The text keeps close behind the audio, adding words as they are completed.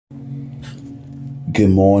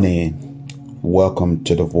Good morning. Welcome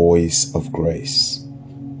to the Voice of Grace,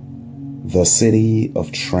 the city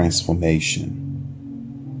of transformation,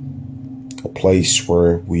 a place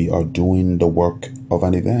where we are doing the work of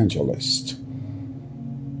an evangelist,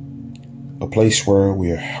 a place where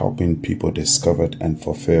we are helping people discover and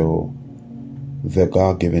fulfill their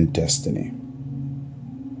God-given destiny,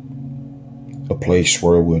 a place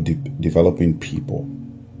where we're developing people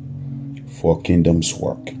for kingdom's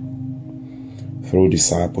work through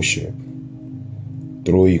discipleship,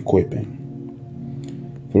 through equipping,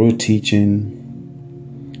 through teaching,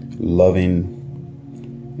 loving,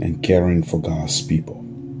 and caring for God's people.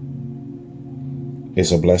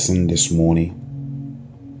 It's a blessing this morning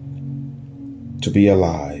to be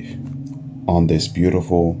alive on this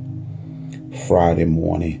beautiful Friday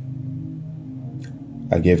morning.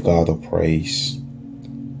 I give God the praise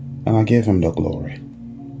and I give Him the glory.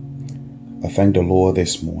 I thank the Lord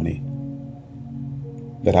this morning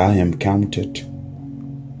that I am counted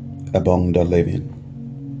among the living.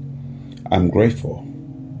 I'm grateful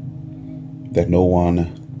that no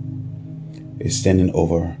one is standing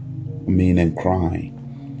over me and crying,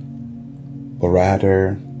 but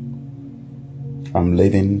rather I'm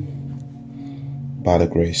living by the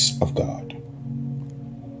grace of God.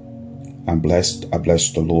 I'm blessed. I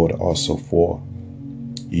bless the Lord also for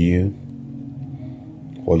you,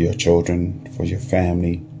 for your children, for your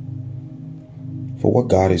family, for what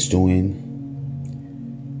God is doing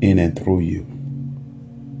in and through you.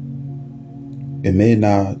 It may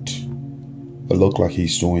not look like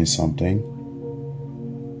He's doing something.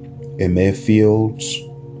 It may feel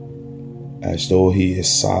as though He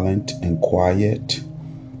is silent and quiet,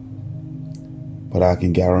 but I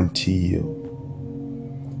can guarantee you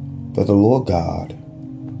that the Lord God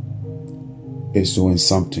is doing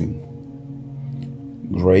something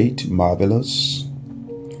great, marvelous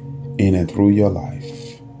in and through your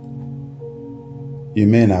life. You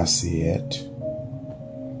may not see it.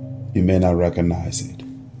 You may not recognize it.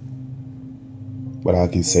 But I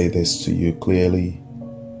can say this to you clearly,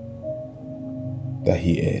 that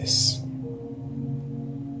He is.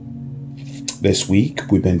 This week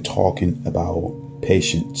we've been talking about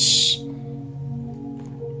patience.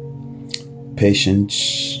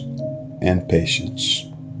 Patience and patience.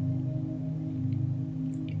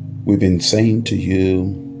 We've been saying to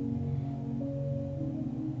you,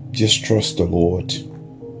 just trust the Lord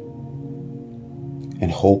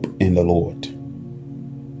and hope in the Lord.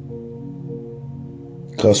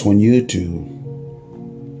 Because when you do,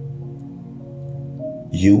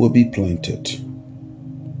 you will be planted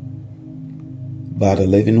by the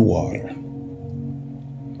living water.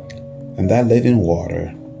 And that living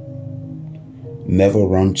water never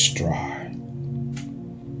runs dry.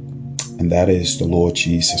 And that is the Lord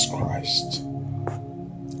Jesus Christ.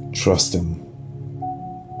 Trust Him.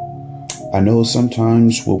 I know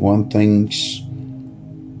sometimes we want things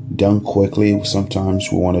done quickly. Sometimes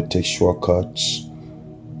we want to take shortcuts.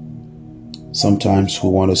 Sometimes we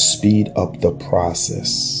want to speed up the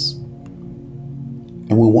process.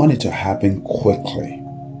 And we want it to happen quickly.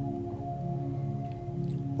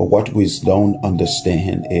 But what we don't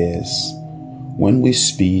understand is when we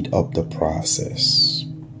speed up the process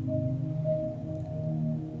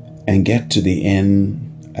and get to the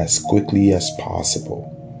end as quickly as possible,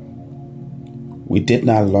 we did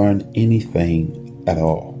not learn anything at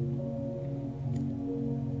all.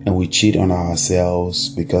 And we cheat on ourselves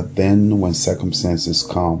because then when circumstances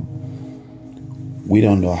come, we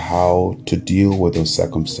don't know how to deal with those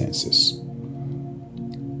circumstances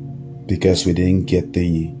because we didn't get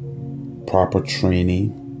the proper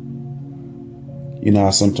training. You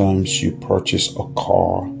know, sometimes you purchase a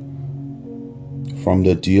car from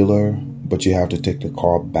the dealer, but you have to take the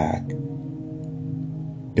car back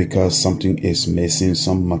because something is missing,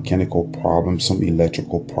 some mechanical problem, some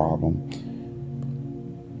electrical problem,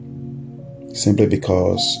 simply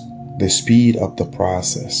because they speed up the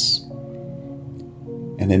process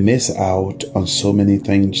and they miss out on so many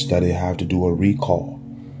things that they have to do a recall.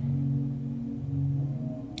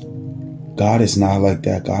 God is not like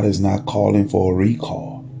that. God is not calling for a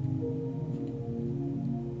recall.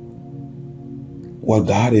 What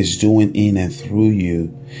God is doing in and through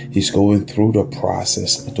you, He's going through the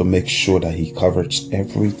process to make sure that He covers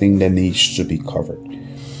everything that needs to be covered.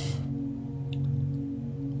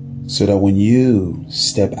 So that when you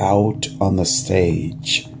step out on the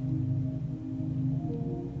stage,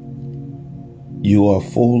 you are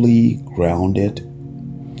fully grounded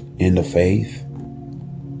in the faith,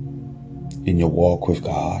 in your walk with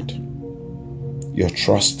God, your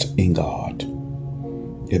trust in God,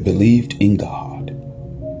 you believed in God,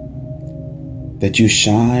 that you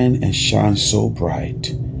shine and shine so bright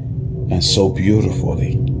and so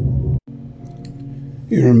beautifully.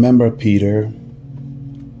 You remember Peter,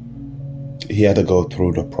 he had to go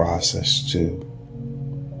through the process too,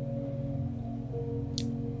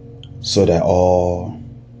 so that all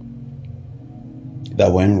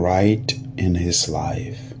that went right in his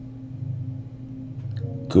life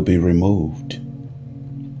could be removed,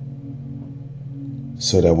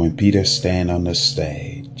 so that when Peter stands on the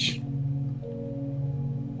stage,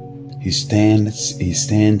 he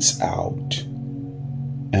stands out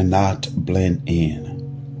and not blend in.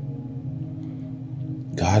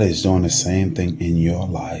 God is doing the same thing in your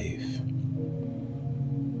life.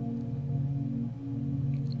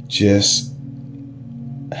 Just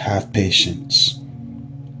have patience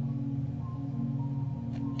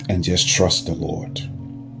and just trust the Lord.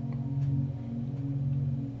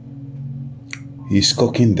 He's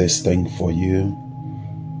cooking this thing for you.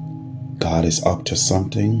 God is up to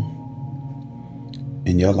something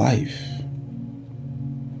in your life.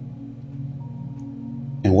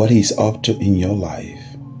 And what He's up to in your life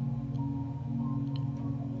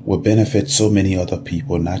will benefit so many other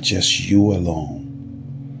people, not just you alone.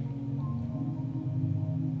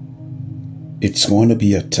 It's going to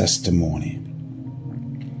be a testimony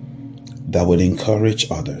that will encourage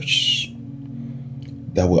others,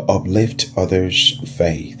 that will uplift others'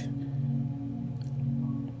 faith.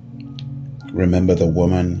 Remember the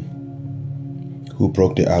woman who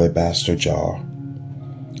broke the alabaster jar?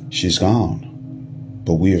 She's gone,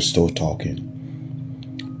 but we are still talking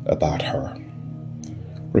about her.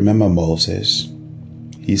 Remember Moses?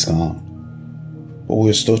 He's gone, but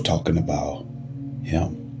we're still talking about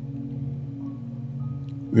him.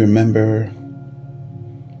 Remember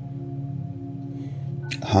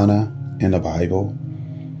Hannah in the Bible,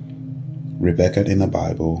 Rebecca in the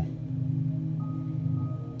Bible.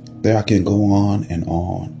 There I can go on and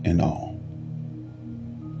on and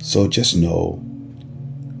on. So just know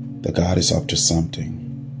that God is up to something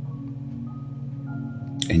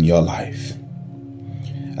in your life.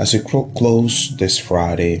 As we close this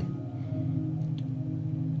Friday,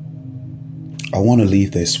 I want to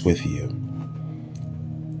leave this with you.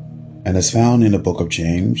 And it's found in the book of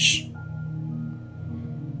James,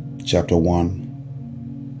 chapter 1,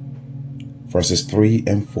 verses 3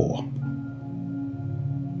 and 4.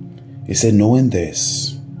 He said, knowing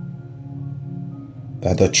this,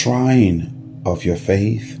 that the trying of your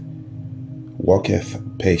faith worketh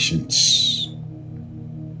patience.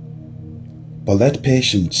 But let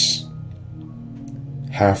patience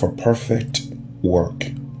have a perfect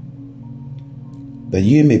work, that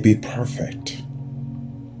ye may be perfect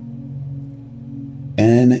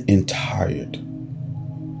and entire,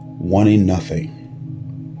 wanting nothing.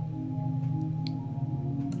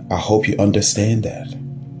 I hope you understand that.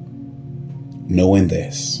 Knowing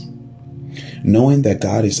this, knowing that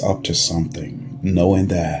God is up to something, knowing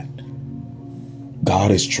that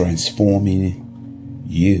God is transforming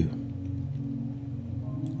you,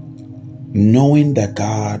 knowing that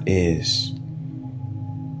God is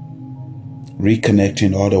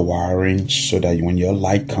reconnecting all the wiring so that when your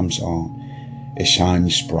light comes on, it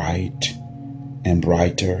shines bright and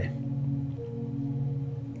brighter.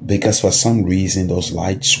 Because for some reason those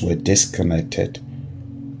lights were disconnected,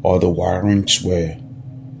 or the wirings were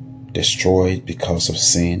destroyed because of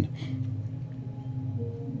sin.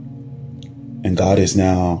 And God is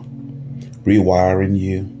now rewiring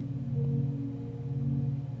you,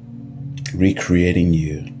 recreating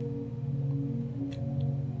you.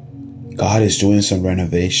 God is doing some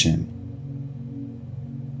renovation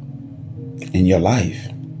in your life.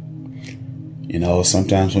 You know,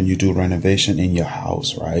 sometimes when you do renovation in your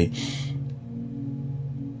house, right?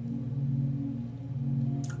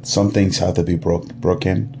 Some things have to be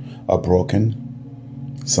broken.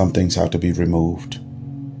 Some things have to be removed.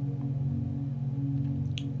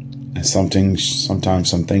 And sometimes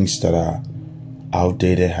some things that are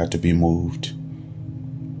outdated have to be moved.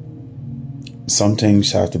 Some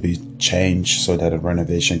things have to be changed so that a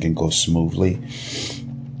renovation can go smoothly.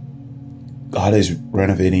 God is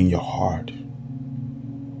renovating your heart.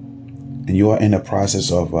 And you are in the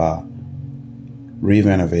process of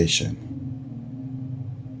re-renovation.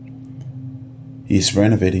 He's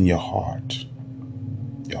renovating your heart.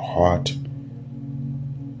 Your heart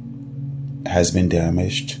has been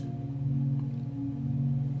damaged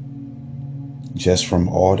just from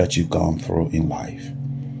all that you've gone through in life.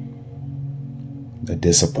 The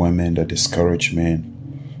disappointment, the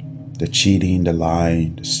discouragement, the cheating, the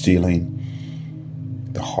lying, the stealing,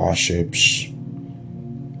 the hardships,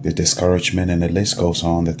 the discouragement, and the list goes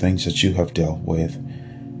on, the things that you have dealt with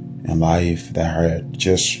in life that had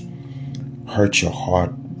just hurt your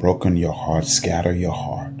heart, broken your heart, scatter your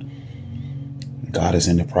heart. God is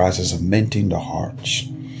in the process of mending the hearts,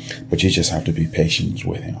 but you just have to be patient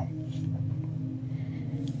with him.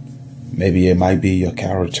 Maybe it might be your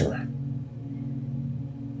character.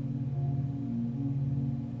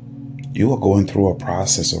 You are going through a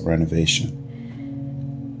process of renovation.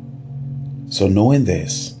 So knowing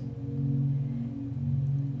this,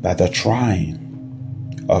 by the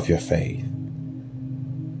trying of your faith,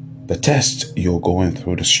 the test you're going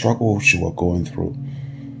through, the struggles you are going through,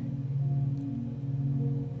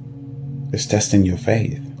 is testing your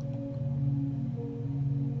faith.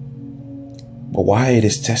 But why it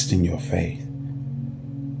is testing your faith?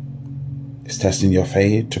 It's testing your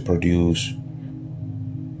faith to produce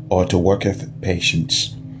or to worketh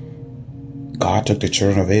patience. God took the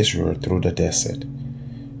children of Israel through the desert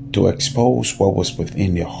to expose what was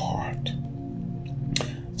within their heart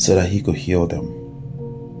so that he could heal them.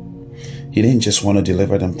 He didn't just want to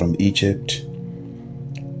deliver them from Egypt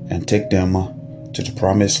and take them to the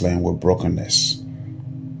promised land with brokenness,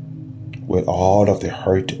 with all of the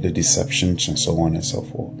hurt, the deceptions, and so on and so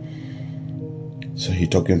forth. So he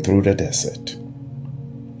took them through the desert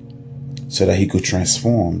so that he could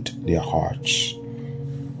transform their hearts.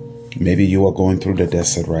 Maybe you are going through the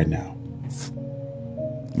desert right now.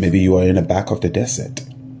 Maybe you are in the back of the desert.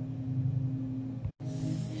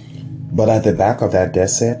 But at the back of that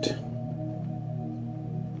desert,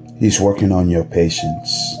 he's working on your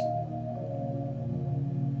patience.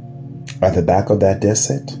 At the back of that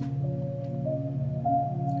desert,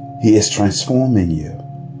 he is transforming you.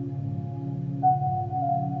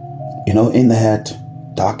 You know, in that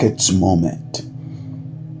darkest moment,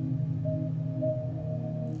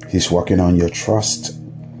 he's working on your trust.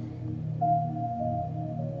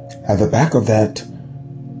 At the back of that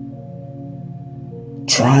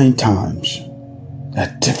trying times,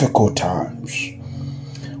 at difficult times,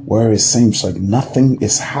 where it seems like nothing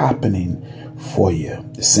is happening for you,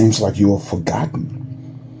 it seems like you are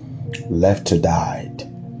forgotten, left to die.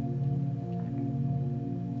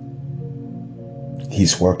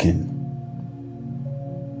 He's working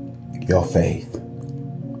your faith,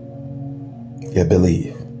 your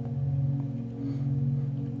belief.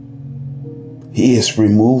 He is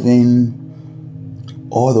removing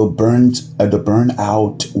all the burnt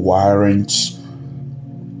out wirings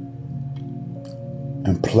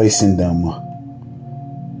and placing them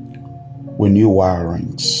with new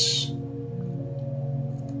wirings.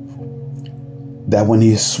 That when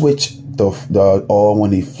he switched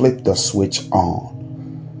when he flipped the switch on,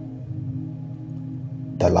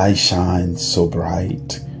 the light shines so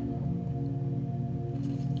bright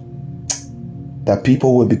that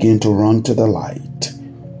people will begin to run to the light.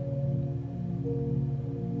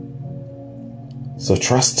 So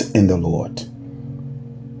trust in the Lord.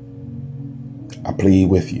 I plead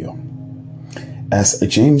with you. As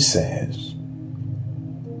James says,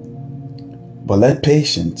 but let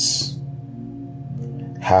patience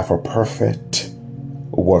have a perfect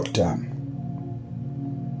work done.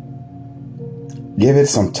 Give it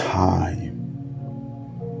some time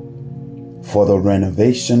for the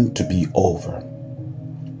renovation to be over.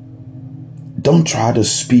 Don't try to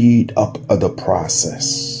speed up the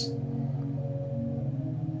process.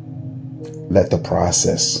 Let the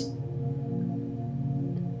process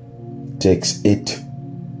take its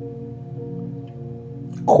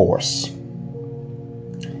course.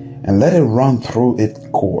 And let it run through its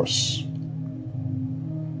course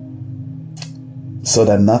so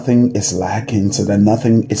that nothing is lacking, so that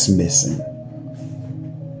nothing is missing.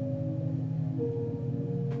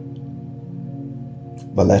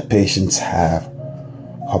 But let patience have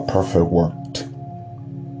her perfect work.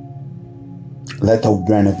 Let the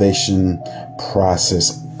renovation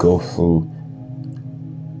process go through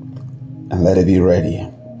and let it be ready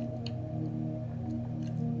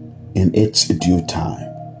in its due time.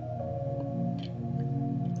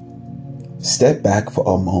 Step back for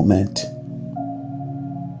a moment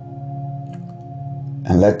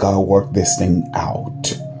and let God work this thing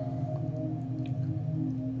out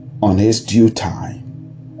on his due time.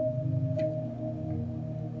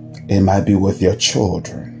 It might be with your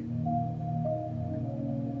children.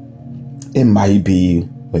 It might be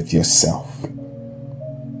with yourself.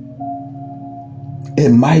 It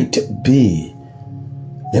might be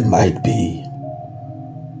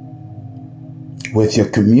with your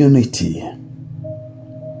community.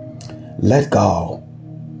 Let God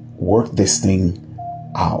work this thing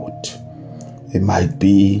out. It might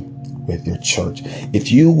be with your church.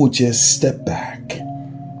 If you would just step back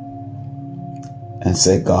and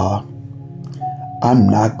say, God, I'm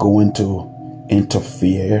not going to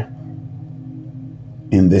interfere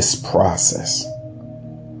in this process.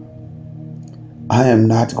 I am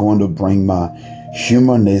not going to bring my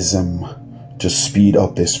humanism to speed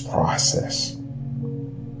up this process.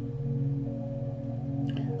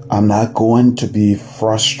 I'm not going to be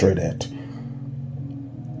frustrated.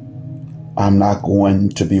 I'm not going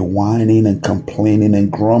to be whining and complaining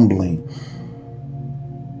and grumbling.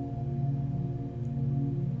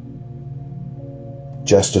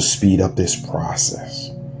 Just to speed up this process.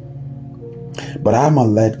 But I'm going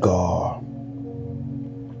to let God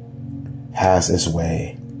has his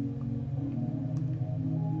way.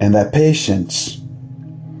 And that patience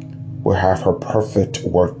will have her perfect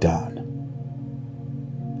work done.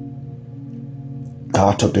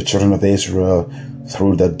 God took the children of Israel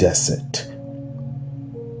through the desert.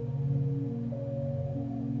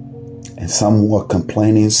 And some were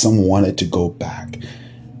complaining, some wanted to go back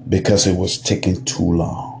because it was taking too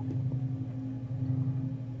long.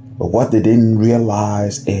 But what they didn't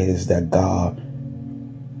realize is that God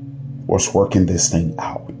was working this thing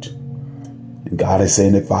out. And God is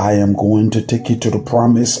saying, if I am going to take you to the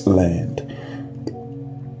promised land,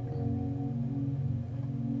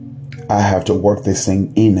 I have to work this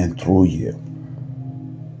thing in and through you.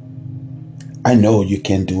 I know you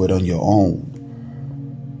can't do it on your own.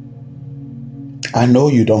 I know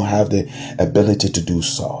you don't have the ability to do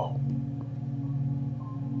so.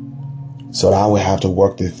 So I will have to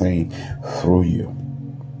work the thing through you.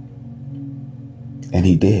 And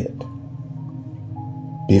he did.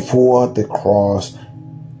 Before they crossed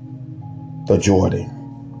the Jordan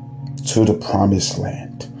to the promised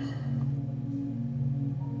land,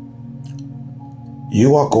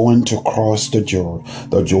 you are going to cross the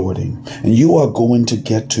Jordan, and you are going to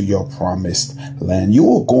get to your promised land. You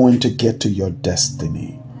are going to get to your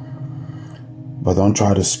destiny. But don't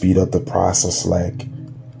try to speed up the process like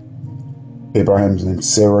Abraham and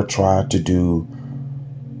Sarah tried to do,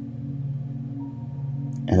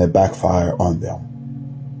 and it backfired on them.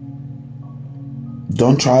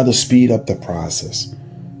 Don't try to speed up the process.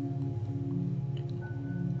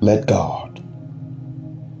 Let God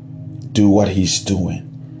do what he's doing.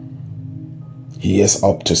 He is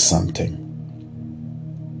up to something.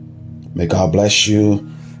 May God bless you.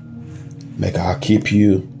 May God keep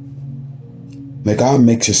you. May God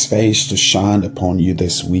make his face to shine upon you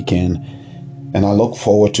this weekend. And I look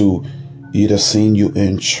forward to either seeing you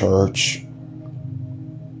in church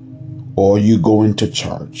or you going to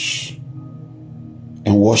church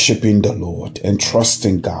and worshiping the Lord and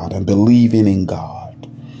trusting God and believing in God.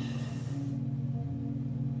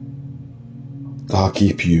 God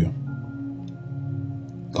keep you.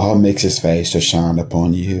 God makes his face to shine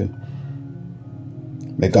upon you.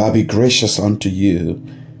 May God be gracious unto you.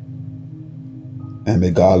 And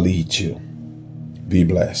may God lead you. Be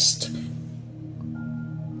blessed.